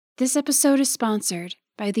This episode is sponsored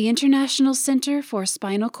by the International Center for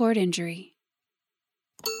Spinal Cord Injury.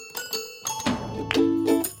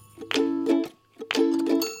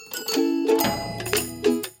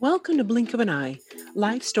 Welcome to Blink of an Eye,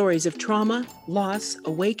 life stories of trauma, loss,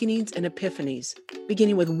 awakenings, and epiphanies,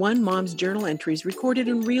 beginning with one mom's journal entries recorded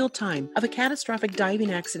in real time of a catastrophic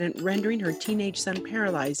diving accident rendering her teenage son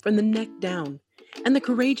paralyzed from the neck down, and the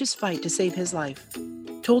courageous fight to save his life.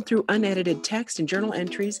 Told through unedited text and journal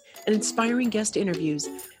entries and inspiring guest interviews,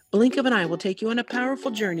 Blink of an Eye will take you on a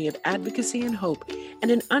powerful journey of advocacy and hope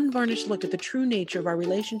and an unvarnished look at the true nature of our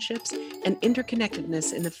relationships and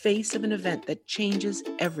interconnectedness in the face of an event that changes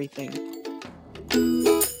everything.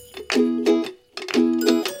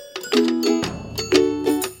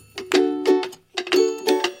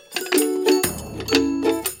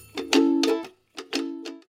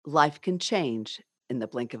 Life can change in the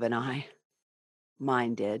blink of an eye.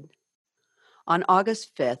 Mine did. On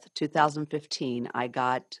August 5th, 2015, I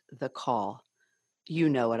got the call. You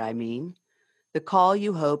know what I mean. The call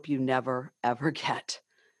you hope you never, ever get.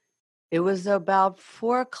 It was about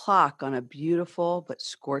 4 o'clock on a beautiful but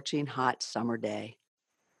scorching hot summer day.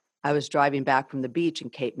 I was driving back from the beach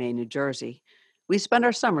in Cape May, New Jersey. We spend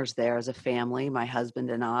our summers there as a family, my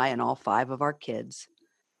husband and I, and all 5 of our kids.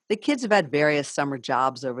 The kids have had various summer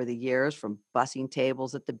jobs over the years, from bussing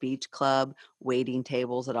tables at the beach club, waiting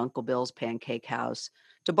tables at Uncle Bill's Pancake House,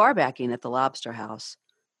 to barbacking at the Lobster House.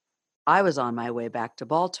 I was on my way back to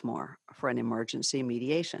Baltimore for an emergency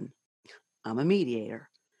mediation. I'm a mediator.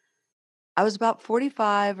 I was about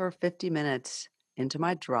 45 or 50 minutes into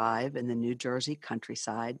my drive in the New Jersey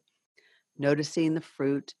countryside, noticing the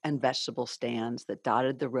fruit and vegetable stands that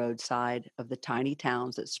dotted the roadside of the tiny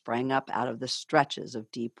towns that sprang up out of the stretches of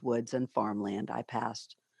deep woods and farmland I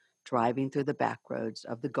passed, driving through the back roads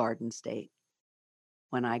of the Garden State,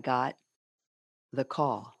 when I got the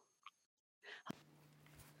call.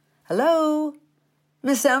 Hello?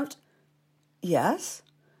 Miss Empt? Yes?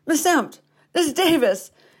 Miss Empt, this is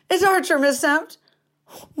Davis. It's Archer, Miss Empt.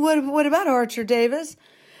 What about Archer, Davis?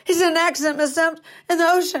 He's in an accident, Miss Empt, in the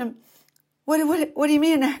ocean. What do you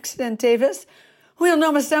mean an accident, Davis? We don't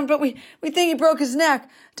know, Miss Empt, but we think he broke his neck,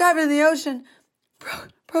 diving in the ocean.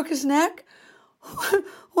 Broke his neck?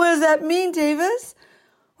 What does that mean, Davis?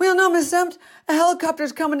 We don't know, Miss Empt. A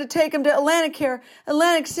helicopter's coming to take him to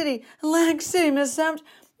Atlantic City, Miss Empt.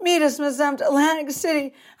 Meet us, Miss Empt, Atlantic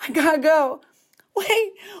City. I gotta go.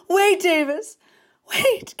 Wait, Davis.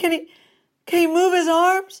 Wait, can he move his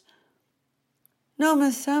arms? No,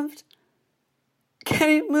 Miss Empt. Can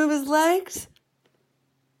he move his legs?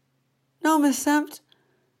 No, Miss Empt.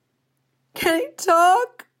 Can he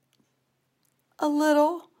talk? A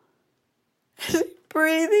little. Is he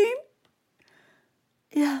breathing?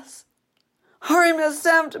 Yes. Hurry, Miss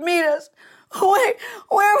Empt, meet us. Wait,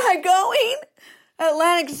 where am I going?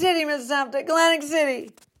 Atlantic City, Miss Empt, Atlantic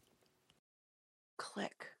City.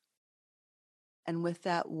 Click. And with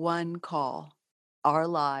that one call, our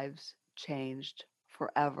lives changed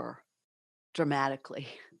forever. Dramatically,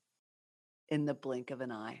 in the blink of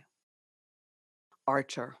an eye.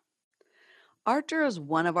 Archer. Archer is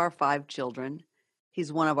one of our 5 children.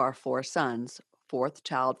 He's one of our 4 sons, 4th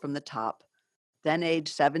child from the top, then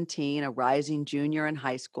age 17, a rising junior in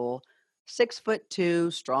high school,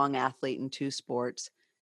 6'2", strong athlete in 2 sports,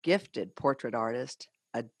 gifted portrait artist,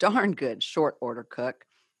 a darn good short order cook,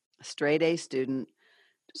 a straight A student,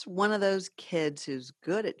 just one of those kids who's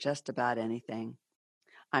good at just about anything.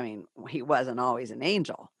 I mean, he wasn't always an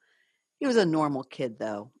angel. He was a normal kid,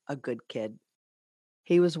 though, a good kid.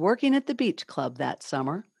 He was working at the beach club that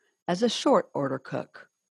summer as a short order cook.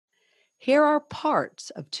 Here are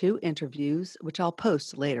parts of 2 interviews, which I'll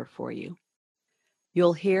post later for you.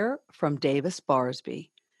 You'll hear from Davis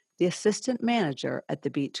Barsby, the assistant manager at the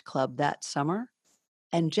beach club that summer,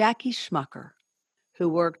 and Jackie Schmucker, who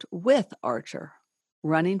worked with Archer,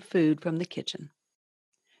 running food from the kitchen.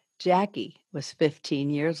 Jackie was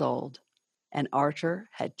 15 years old, and Archer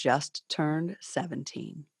had just turned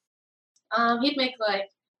 17. He'd make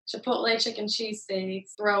like Chipotle chicken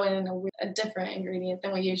cheesesteaks, throw in a different ingredient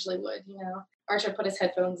than we usually would, you know. Archer put his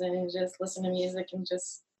headphones in and just listen to music and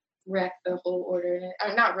just wreck the whole order.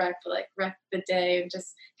 Not wreck, but like wreck the day and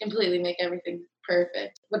just completely make everything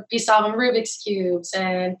perfect. Would be solving Rubik's Cubes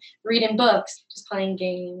and reading books, just playing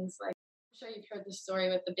games. Like, I'm sure you've heard the story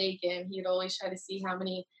with the bacon. He'd always try to see how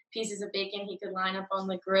many pieces of bacon he could line up on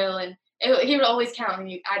the grill, and he would always count.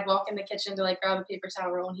 And I'd walk in the kitchen to like grab a paper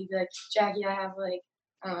towel roll, and he'd be like, "Jackie, I have like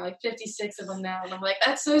 56 of them now." And I'm like,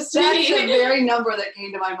 "That's so sweet." That's the very number that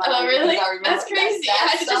came to my mind. Oh, really? That's crazy.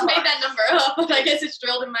 I just made that number up, but I guess it's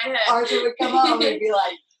drilled in my head. Archer would come home and be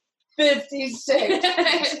like, 56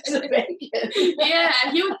 pieces of bacon. Yeah,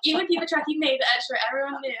 he would keep a track. He made the extra.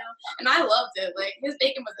 Everyone knew, and I loved it. Like his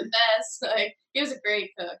bacon was the best. Like he was a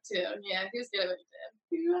great cook too. Yeah, he was good at what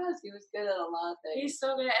he did. He was good at a lot of things. He's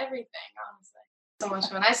so good at everything. Honestly, so much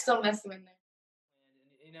fun. I still miss him in there.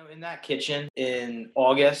 You know, in that kitchen in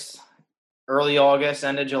August, early August,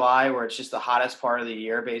 end of July, where it's just the hottest part of the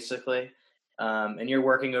year, basically. And you're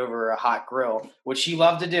working over a hot grill, which he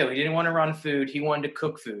loved to do. He didn't want to run food. He wanted to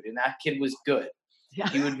cook food, and that kid was good. Yeah.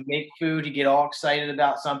 He would make food. He'd get all excited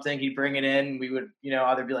about something. He'd bring it in. We would,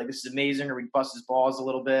 either be like, this is amazing, or we'd bust his balls a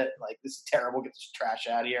little bit. Like, this is terrible. Get this trash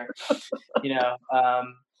out of here.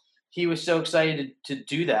 He was so excited to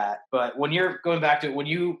do that. But when you're going back to when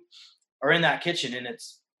you are in that kitchen and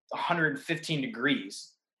it's 115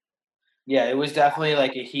 degrees, yeah, it was definitely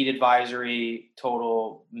like a heat advisory,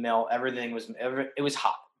 total melt. It was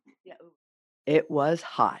hot. Yeah. It was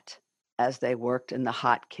hot as they worked in the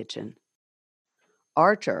hot kitchen.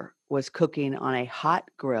 Archer was cooking on a hot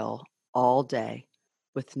grill all day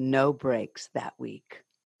with no breaks that week.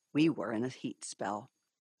 We were in a heat spell.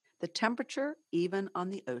 The temperature, even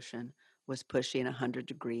on the ocean, was pushing 100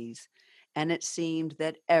 degrees, and it seemed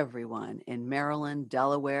that everyone in Maryland,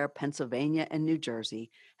 Delaware, Pennsylvania, and New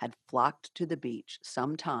Jersey had flocked to the beach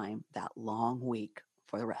sometime that long week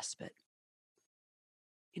for the respite.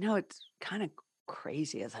 It's kind of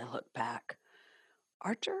crazy as I look back.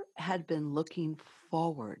 Archer had been looking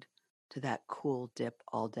forward to that cool dip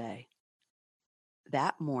all day.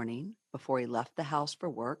 That morning, before he left the house for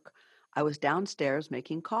work, I was downstairs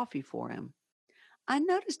making coffee for him. I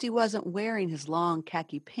noticed he wasn't wearing his long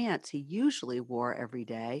khaki pants he usually wore every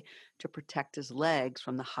day to protect his legs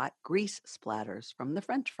from the hot grease splatters from the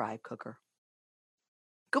French fry cooker.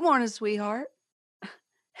 Good morning, sweetheart.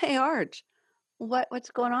 Hey, Arch,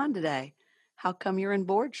 what's going on today? How come you're in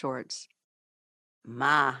board shorts?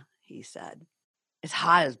 Ma, he said, it's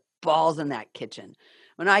hot as balls in that kitchen.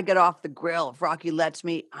 When I get off the grill, if Rocky lets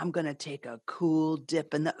me, I'm going to take a cool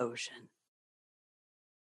dip in the ocean.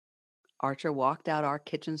 Archer walked out our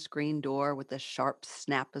kitchen screen door with a sharp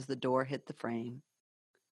snap as the door hit the frame.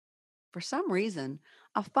 For some reason,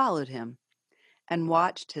 I followed him and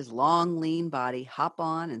watched his long, lean body hop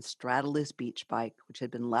on and straddle his beach bike, which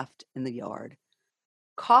had been left in the yard.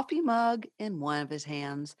 Coffee mug in one of his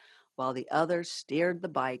hands, while the other steered the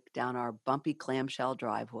bike down our bumpy clamshell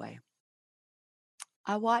driveway.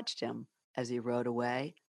 I watched him as he rode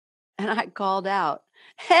away, and I called out,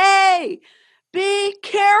 "Hey, be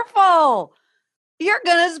careful! You're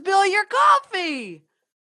going to spill your coffee!"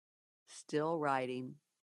 Still riding,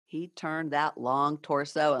 he turned that long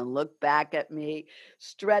torso and looked back at me,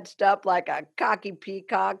 stretched up like a cocky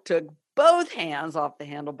peacock, took both hands off the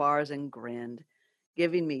handlebars and grinned,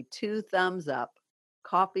 giving me 2 thumbs up,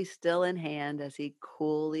 coffee still in hand as he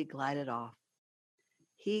coolly glided off.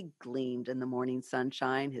 He gleamed in the morning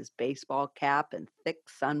sunshine, his baseball cap and thick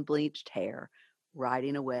sun-bleached hair,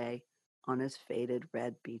 riding away on his faded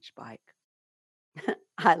red beach bike.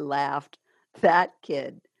 I laughed. That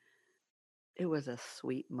kid. It was a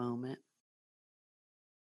sweet moment.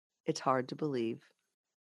 It's hard to believe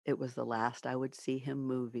it was the last I would see him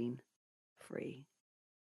moving free.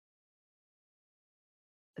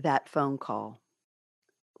 That phone call.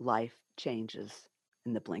 Life changes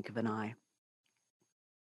in the blink of an eye.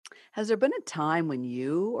 Has there been a time when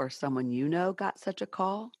you or someone you know got such a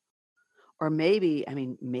call? Or maybe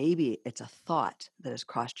it's a thought that has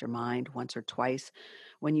crossed your mind once or twice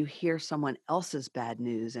when you hear someone else's bad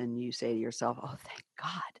news and you say to yourself, "Oh, thank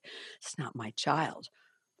God, it's not my child."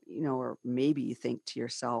 Or maybe you think to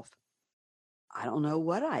yourself, "I don't know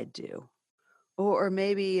what I'd do." Or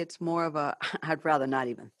maybe it's more of a, "I'd rather not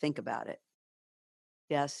even think about it."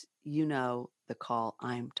 Yes, you know the call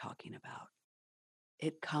I'm talking about.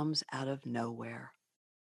 It comes out of nowhere,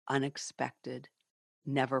 unexpected,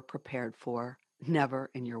 never prepared for, never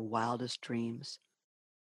in your wildest dreams.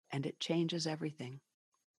 And it changes everything.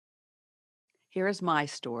 Here is my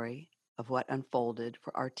story of what unfolded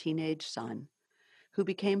for our teenage son, who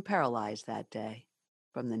became paralyzed that day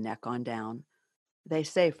from the neck on down. They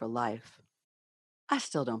say for life. I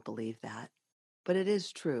still don't believe that, but it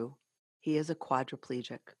is true. He is a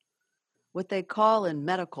quadriplegic. What they call in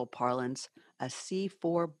medical parlance a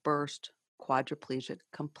C4 burst quadriplegic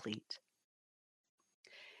complete.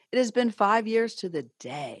 It has been 5 years to the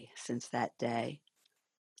day since that day.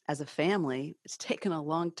 As a family, it's taken a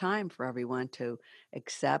long time for everyone to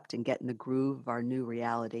accept and get in the groove of our new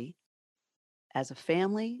reality. As a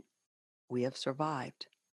family, we have survived.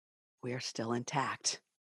 We are still intact.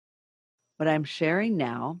 What I'm sharing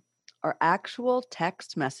now are actual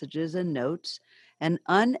text messages and notes and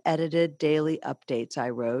unedited daily updates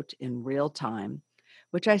I wrote in real time,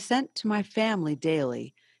 which I sent to my family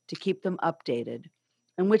daily to keep them updated,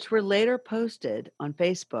 and which were later posted on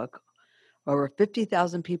Facebook. Over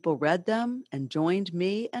 50,000 people read them and joined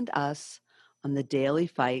me and us on the daily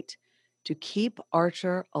fight to keep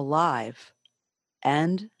Archer alive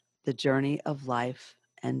and the journey of life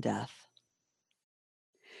and death.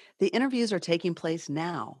 The interviews are taking place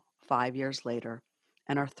now, 5 years later,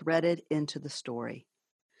 and are threaded into the story.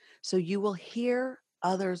 So you will hear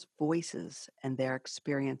others' voices and their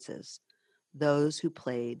experiences, those who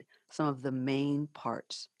played some of the main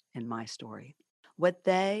parts in my story. What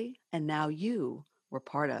they and now you were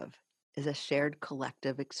part of is a shared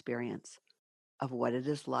collective experience of what it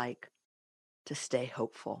is like to stay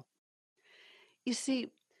hopeful. You see,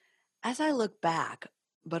 as I look back,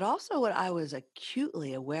 but also what I was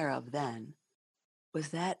acutely aware of then, was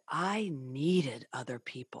that I needed other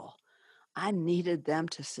people. I needed them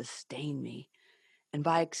to sustain me, and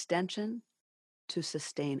by extension, to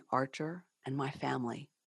sustain Archer and my family.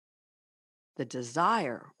 The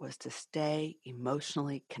desire was to stay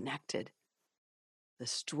emotionally connected. The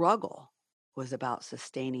struggle was about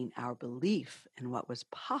sustaining our belief in what was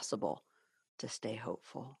possible to stay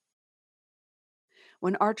hopeful.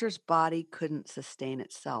 When Archer's body couldn't sustain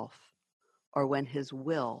itself, or when his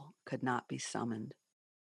will could not be summoned,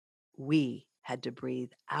 we had to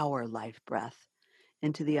breathe our life breath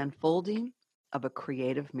into the unfolding of a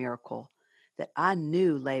creative miracle that I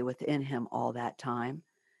knew lay within him all that time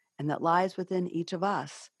and that lies within each of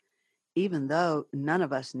us, even though none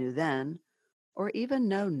of us knew then or even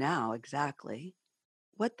know now exactly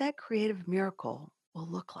what that creative miracle will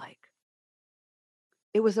look like.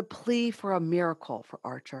 It was a plea for a miracle for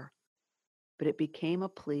Archer, but it became a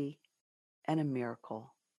plea and a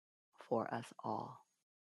miracle for us all.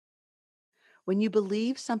 When you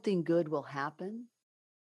believe something good will happen,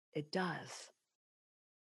 it does.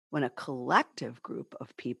 When a collective group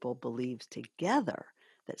of people believes together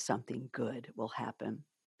that something good will happen,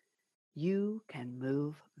 you can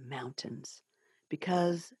move mountains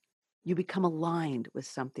because you become aligned with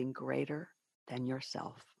something greater than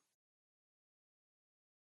yourself.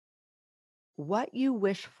 What you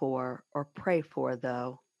wish for or pray for,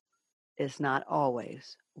 though, is not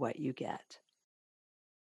always what you get.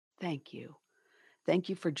 Thank you. Thank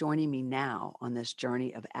you for joining me now on this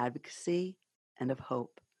journey of advocacy and of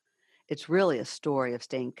hope. It's really a story of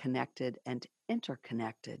staying connected and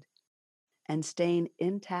interconnected and staying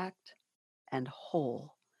intact and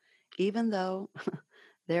whole, even though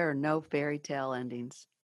there are no fairy tale endings.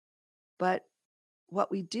 But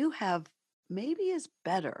what we do have maybe is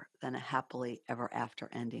better than a happily ever after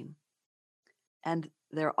ending. And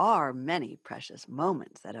there are many precious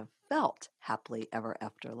moments that have felt happily ever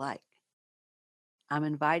after like. I'm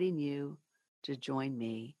inviting you to join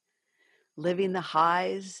me, living the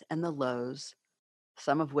highs and the lows,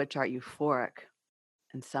 some of which are euphoric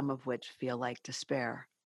and some of which feel like despair,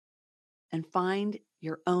 and find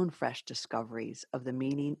your own fresh discoveries of the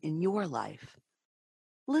meaning in your life,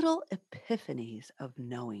 little epiphanies of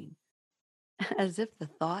knowing, as if the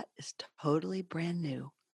thought is totally brand new,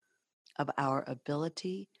 of our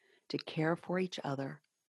ability to care for each other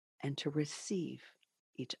and to receive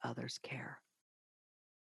each other's care.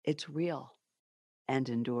 It's real and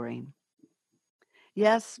enduring.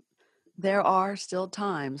 Yes, there are still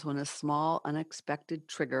times when a small, unexpected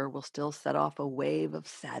trigger will still set off a wave of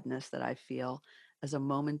sadness that I feel as a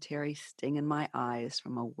momentary sting in my eyes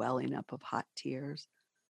from a welling up of hot tears.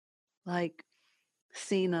 Like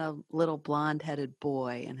seeing a little blonde-headed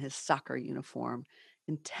boy in his soccer uniform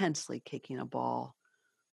intensely kicking a ball,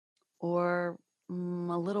 or a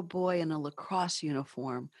little boy in a lacrosse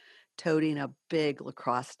uniform toting a big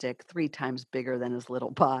lacrosse stick 3 times bigger than his little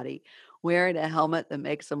body, wearing a helmet that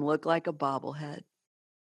makes him look like a bobblehead.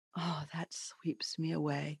 Oh, that sweeps me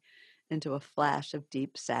away into a flash of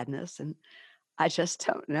deep sadness, and I just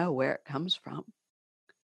don't know where it comes from.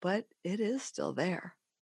 But it is still there.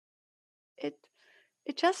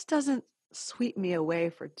 It just doesn't sweep me away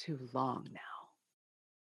for too long now.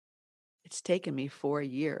 It's taken me 4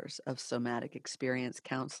 years of somatic experience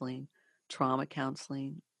counseling, trauma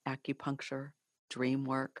counseling, acupuncture, dream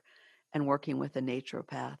work, and working with a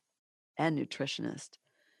naturopath and nutritionist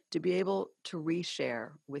to be able to reshare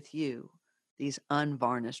with you these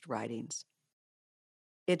unvarnished writings.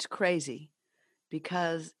 It's crazy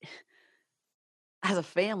because as a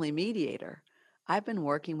family mediator, I've been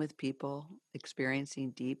working with people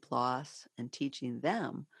experiencing deep loss and teaching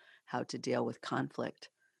them how to deal with conflict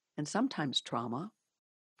and sometimes trauma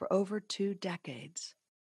for over 2 decades.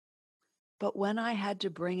 But when I had to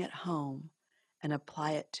bring it home and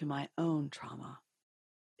apply it to my own trauma,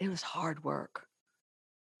 It was hard work,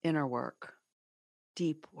 inner work,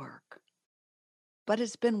 deep work. But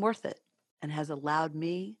it's been worth it and has allowed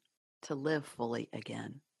me to live fully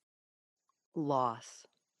again. Loss.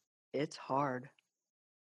 It's hard.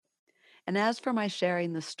 And as for my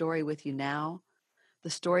sharing the story with you now, the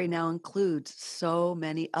story now includes so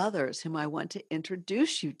many others whom I want to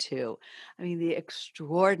introduce you to. I mean, the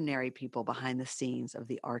extraordinary people behind the scenes of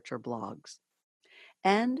the Archer blogs.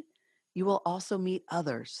 And you will also meet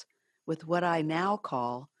others with what I now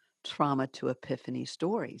call trauma to epiphany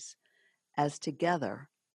stories, as together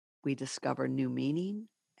we discover new meaning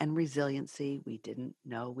and resiliency we didn't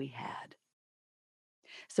know we had.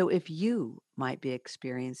 So if you might be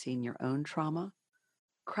experiencing your own trauma,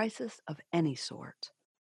 crisis of any sort,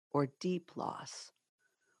 or deep loss,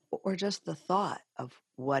 or just the thought of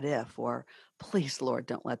what if, or please, Lord,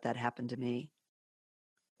 don't let that happen to me,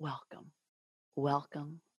 welcome,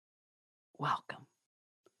 welcome, welcome.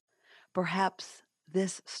 Perhaps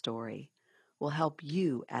this story will help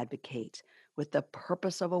you advocate with the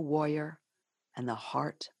purpose of a warrior and the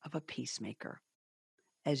heart of a peacemaker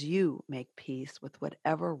as you make peace with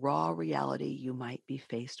whatever raw reality you might be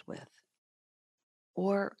faced with.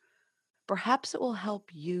 Or perhaps it will help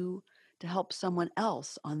you to help someone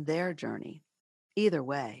else on their journey. Either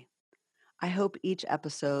way, I hope each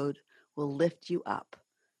episode will lift you up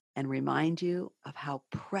and remind you of how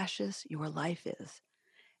precious your life is,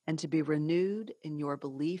 and to be renewed in your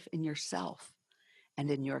belief in yourself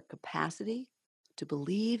and in your capacity to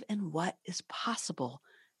believe in what is possible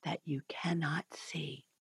that you cannot see,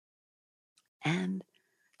 and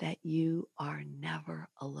that you are never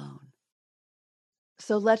alone.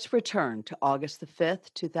 So let's return to August the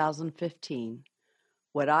 5th, 2015,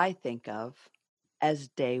 what I think of as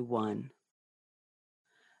day one.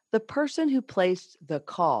 The person who placed the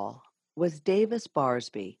call was Davis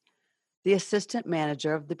Barsby, the assistant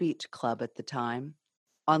manager of the beach club at the time,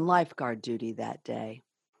 on lifeguard duty that day.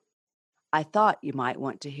 I thought you might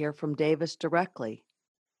want to hear from Davis directly,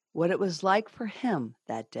 what it was like for him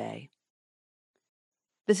that day.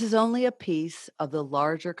 This is only a piece of the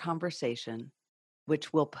larger conversation,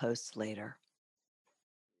 which we'll post later.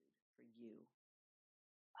 For you,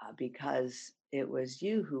 because it was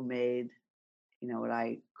you who made, what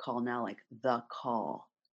I call now like the call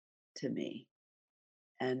to me.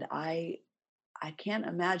 And I can't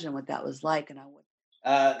imagine what that was like. And I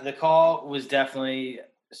would. The call was definitely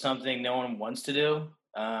something no one wants to do,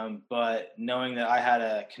 but knowing that I had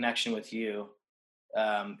a connection with you,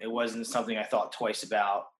 it wasn't something I thought twice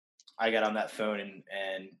about. I got on that phone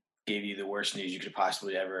and gave you the worst news you could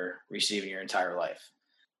possibly ever receive in your entire life.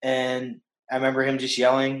 And I remember him just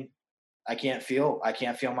yelling, I can't feel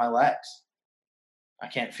my legs. I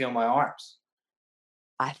can't feel my arms.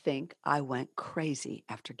 I think I went crazy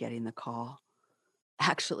after getting the call.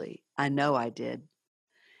 Actually, I know I did.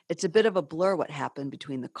 It's a bit of a blur what happened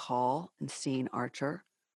between the call and seeing Archer.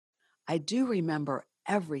 I do remember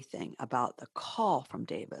everything about the call from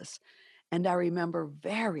Davis, and I remember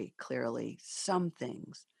very clearly some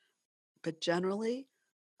things. But generally,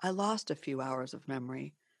 I lost a few hours of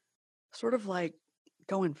memory, sort of like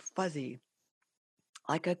going fuzzy,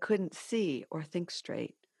 like I couldn't see or think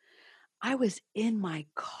straight. I was in my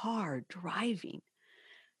car driving.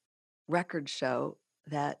 Records show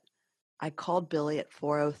that I called Billy at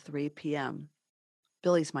 4:03 p.m.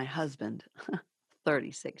 Billy's my husband,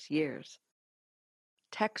 36 years.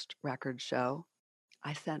 Text records show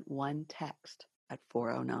I sent one text at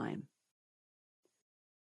 4:09.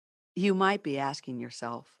 You might be asking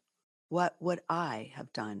yourself, what would I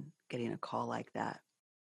have done getting a call like that?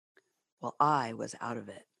 Well, I was out of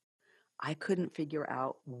it. I couldn't figure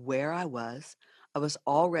out where I was. I was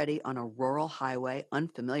already on a rural highway,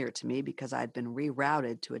 unfamiliar to me because I'd been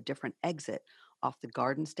rerouted to a different exit off the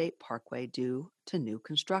Garden State Parkway due to new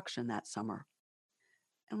construction that summer.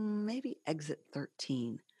 Maybe exit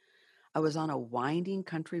 13. I was on a winding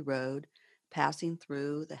country road, passing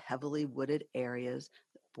through the heavily wooded areas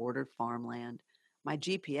that bordered farmland. My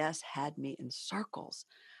GPS had me in circles.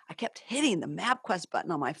 I kept hitting the MapQuest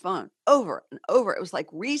button on my phone over and over. It was like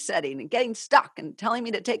resetting and getting stuck and telling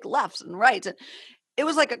me to take lefts and rights. And it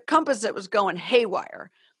was like a compass that was going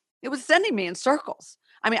haywire. It was sending me in circles.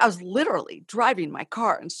 I mean, I was literally driving my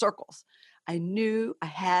car in circles. I knew I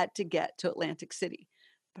had to get to Atlantic City,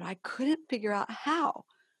 but I couldn't figure out how.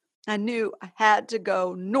 I knew I had to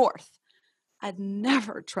go north. I'd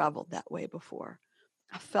never traveled that way before.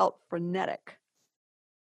 I felt frenetic.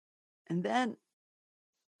 And then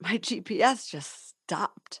my GPS just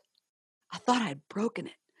stopped. I thought I'd broken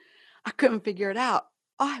it. I couldn't figure it out.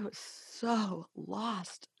 I was so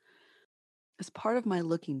lost. As part of my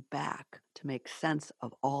looking back to make sense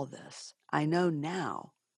of all this, I know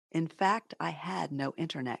now, in fact, I had no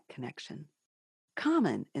internet connection.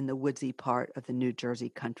 Common in the woodsy part of the New Jersey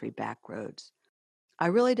country back roads. I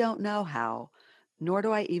really don't know how, nor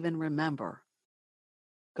do I even remember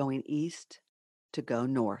going east to go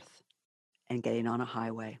north and getting on a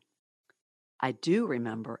highway. I do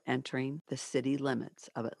remember entering the city limits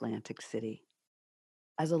of Atlantic City.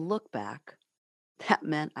 As a look back, that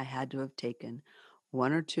meant I had to have taken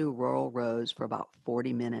one or two rural roads for about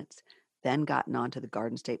 40 minutes, then gotten onto the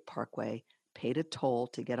Garden State Parkway, paid a toll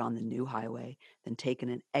to get on the new highway, then taken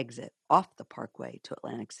an exit off the parkway to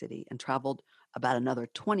Atlantic City and traveled about another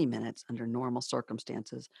 20 minutes under normal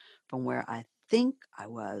circumstances from where I think I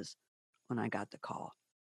was when I got the call.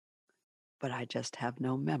 But I just have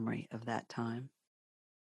no memory of that time.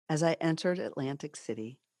 As I entered Atlantic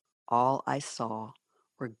City, all I saw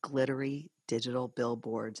were glittery digital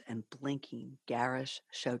billboards and blinking garish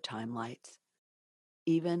Showtime lights.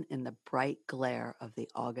 Even in the bright glare of the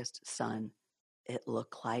August sun, it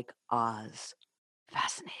looked like Oz.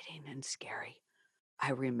 Fascinating and scary.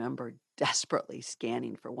 I remember desperately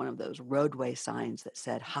scanning for one of those roadway signs that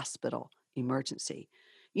said hospital, emergency.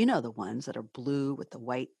 You know, the ones that are blue with the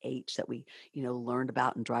white H that we, learned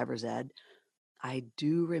about in driver's ed. I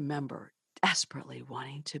do remember desperately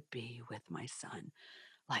wanting to be with my son,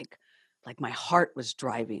 like my heart was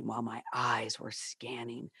driving while my eyes were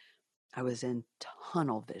scanning. I was in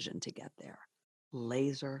tunnel vision to get there,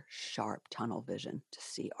 laser sharp tunnel vision to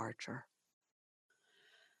see Archer.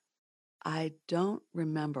 I don't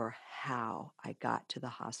remember how I got to the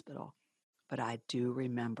hospital, but I do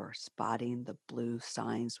remember spotting the blue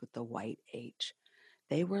signs with the white H.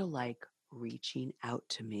 They were like reaching out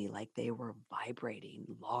to me, like they were vibrating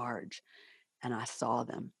large, and I saw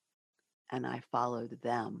them, and I followed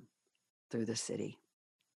them through the city.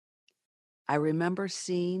 I remember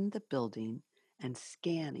seeing the building and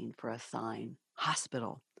scanning for a sign,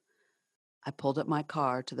 hospital. I pulled up my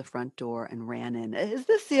car to the front door and ran in. Is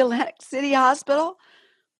this the Atlantic City Hospital?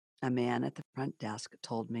 A man at the front desk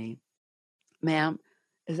told me, ma'am,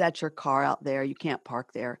 is that your car out there? You can't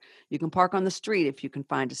park there. You can park on the street if you can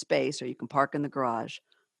find a space, or you can park in the garage.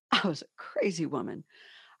 I was a crazy woman.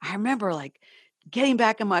 I remember getting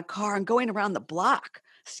back in my car and going around the block,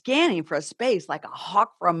 scanning for a space like a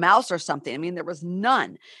hawk for a mouse or something. I mean, there was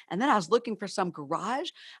none. And then I was looking for some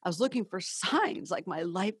garage. I was looking for signs like my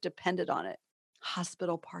life depended on it.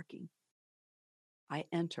 Hospital parking. I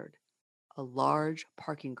entered a large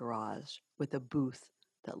parking garage with a booth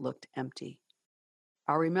that looked empty.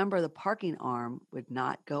 I remember the parking arm would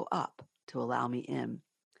not go up to allow me in.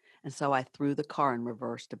 And so I threw the car in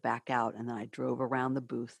reverse to back out, and then I drove around the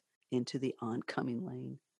booth into the oncoming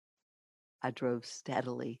lane. I drove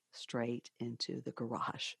steadily straight into the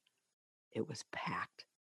garage. It was packed.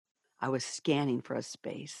 I was scanning for a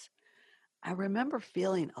space. I remember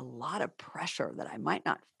feeling a lot of pressure that I might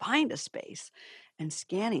not find a space and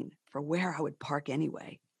scanning for where I would park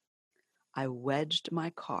anyway. I wedged my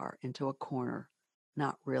car into a corner,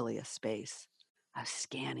 not really a space. I was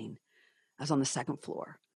scanning. I was on the second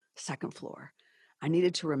floor. I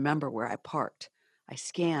needed to remember where I parked. I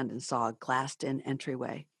scanned and saw a glassed-in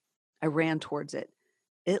entryway. I ran towards it.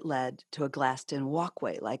 It led to a glassed-in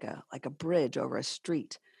walkway, like a bridge over a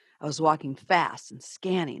street. I was walking fast and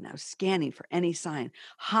scanning. I was scanning for any sign.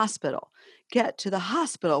 Hospital. Get to the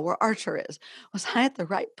hospital where Archer is. Was I at the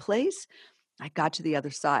right place? I got to the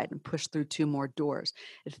other side and pushed through two more doors.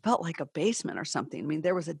 It felt like a basement or something. I mean,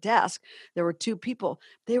 there was a desk. There were two people.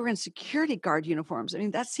 They were in security guard uniforms. I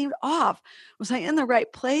mean, that seemed off. Was I in the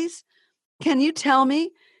right place? Can you tell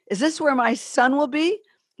me? Is this where my son will be?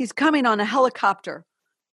 He's coming on a helicopter.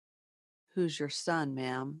 Who's your son,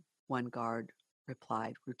 ma'am? One guard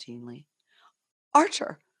replied routinely.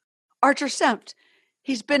 Archer Sempt.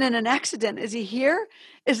 He's been in an accident. Is he here?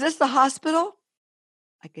 Is this the hospital?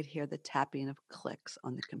 I could hear the tapping of clicks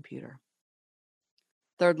on the computer.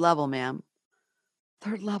 Third level, ma'am.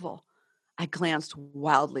 Third level. I glanced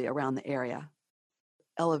wildly around the area.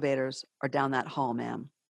 Elevators are down that hall, ma'am.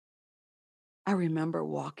 I remember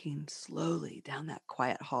walking slowly down that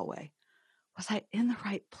quiet hallway. Was I in the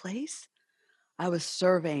right place? I was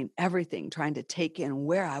surveying everything, trying to take in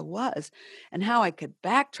where I was and how I could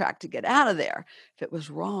backtrack to get out of there if it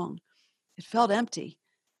was wrong. It felt empty.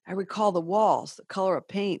 I recall the walls, the color of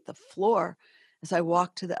paint, the floor as I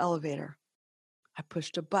walked to the elevator. I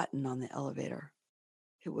pushed a button on the elevator.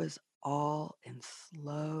 It was all in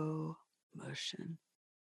slow motion.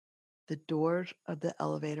 The doors of the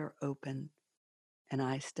elevator opened and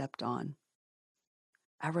I stepped on.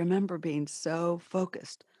 I remember being so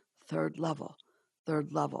focused. Third level.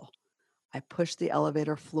 I pushed the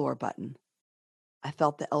elevator floor button. I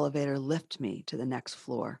felt the elevator lift me to the next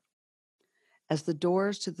floor. As the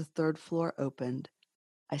doors to the 3rd floor opened,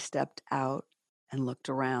 I stepped out and looked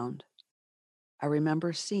around. I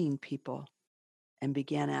remember seeing people and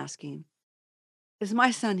began asking, "Is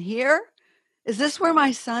my son here? Is this where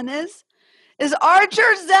my son is? Is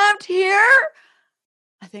Archer Zempt here?"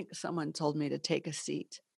 I think someone told me to take a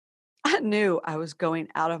seat. I knew I was going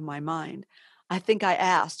out of my mind. I think I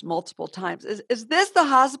asked multiple times, is this the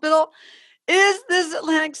hospital? Is this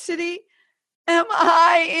Atlantic City? Am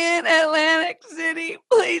I in Atlantic City?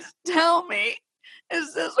 Please tell me.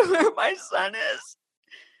 Is this where my son is?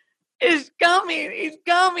 He's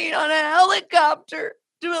coming on a helicopter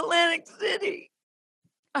to Atlantic City.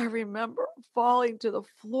 I remember falling to the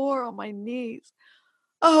floor on my knees.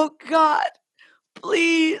 Oh God,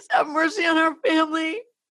 please have mercy on our family.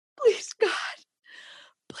 Please, God,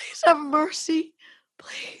 please have mercy.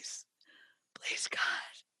 Please, God.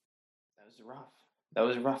 That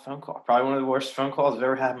was a rough phone call. Probably one of the worst phone calls I've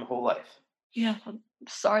ever had in my whole life. Yeah, I'm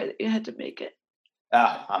sorry that you had to make it.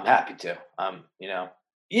 I'm happy to.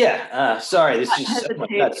 Sorry. This is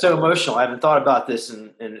that's so emotional. I haven't thought about this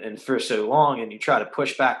in for so long, and you try to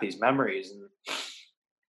push back these memories, and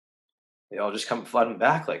they all just come flooding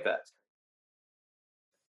back like that.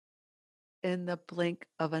 In the blink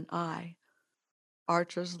of an eye,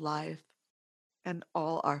 Archer's life and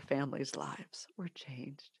all our family's lives were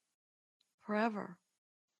changed forever.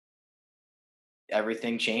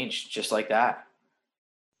 Everything changed just like that.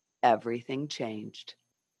 Everything changed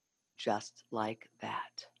just like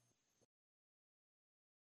that.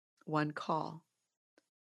 One call,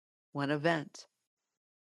 one event,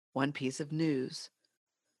 one piece of news,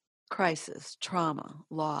 crisis, trauma,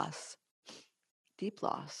 loss, deep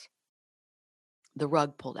loss. The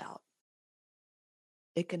rug pulled out.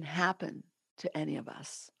 It can happen to any of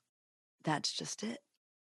us. That's just it.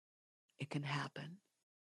 It can happen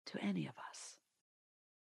to any of us.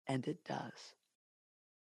 And it does.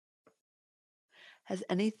 Has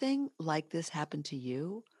anything like this happened to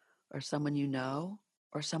you or someone you know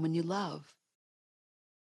or someone you love?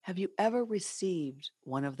 Have you ever received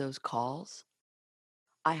one of those calls?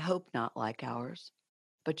 I hope not like ours,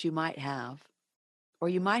 but you might have. Or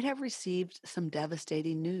you might have received some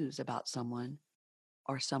devastating news about someone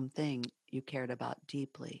or something you cared about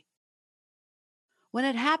deeply. When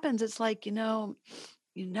it happens, it's like,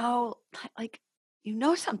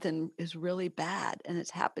 something is really bad and it's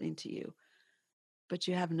happening to you, but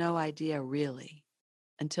you have no idea really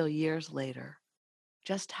until years later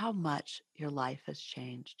just how much your life has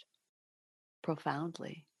changed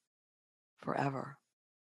profoundly, forever.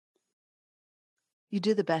 You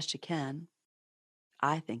do the best you can.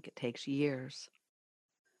 I think it takes years.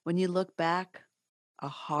 When you look back, a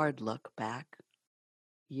hard look back,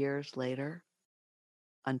 years later,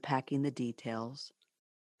 unpacking the details,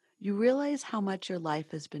 you realize how much your life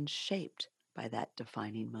has been shaped by that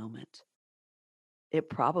defining moment. It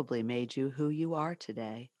probably made you who you are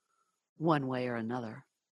today, one way or another.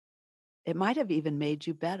 It might have even made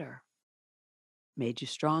you better, made you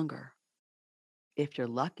stronger. If you're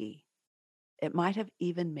lucky, it might have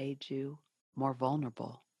even made you more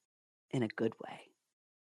vulnerable in a good way,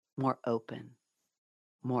 more open,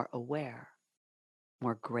 more aware,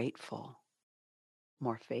 more grateful,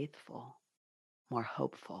 more faithful, more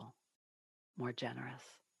hopeful, more generous.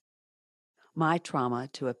 My trauma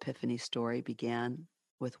to epiphany story began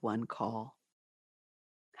with one call.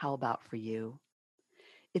 How about for you?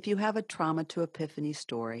 If you have a trauma to epiphany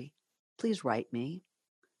story, please write me,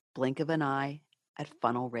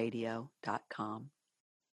 blinkofan@funnelradio.com.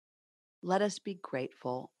 Let us be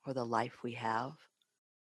grateful for the life we have,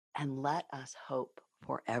 and let us hope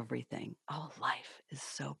for everything. Oh, life is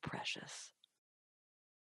so precious.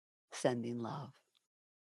 Sending love.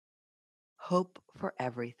 Hope for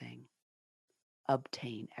everything.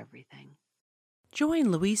 Obtain everything.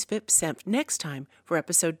 Join Louise Phipps Sempt next time for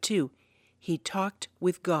episode 2, He Talked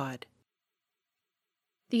with God.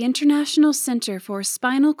 The International Center for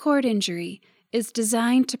Spinal Cord Injury is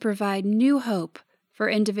designed to provide new hope for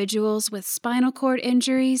individuals with spinal cord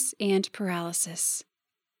injuries and paralysis.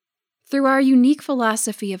 Through our unique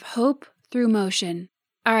philosophy of hope through motion,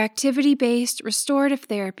 our activity-based restorative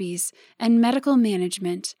therapies and medical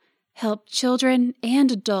management help children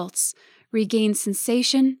and adults regain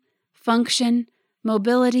sensation, function,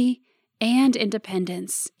 mobility, and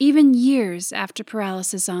independence, even years after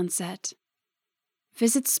paralysis onset.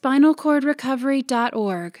 Visit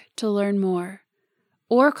spinalcordrecovery.org to learn more,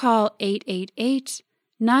 or call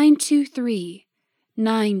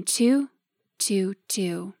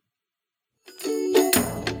 888-923-9222.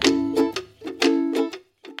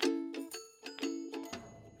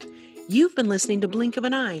 You've been listening to Blink of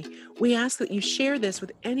an Eye. We ask that you share this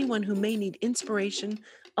with anyone who may need inspiration,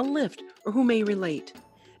 a lift, or who may relate.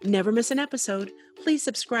 Never miss an episode. Please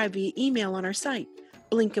subscribe via email on our site,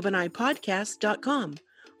 blinkofaneyepodcast.com,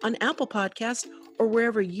 on Apple Podcasts, or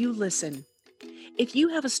wherever you listen. If you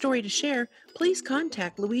have a story to share, please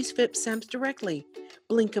contact Louise Phipps Semps directly,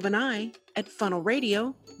 blink of an eye at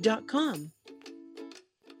funnelradio.com.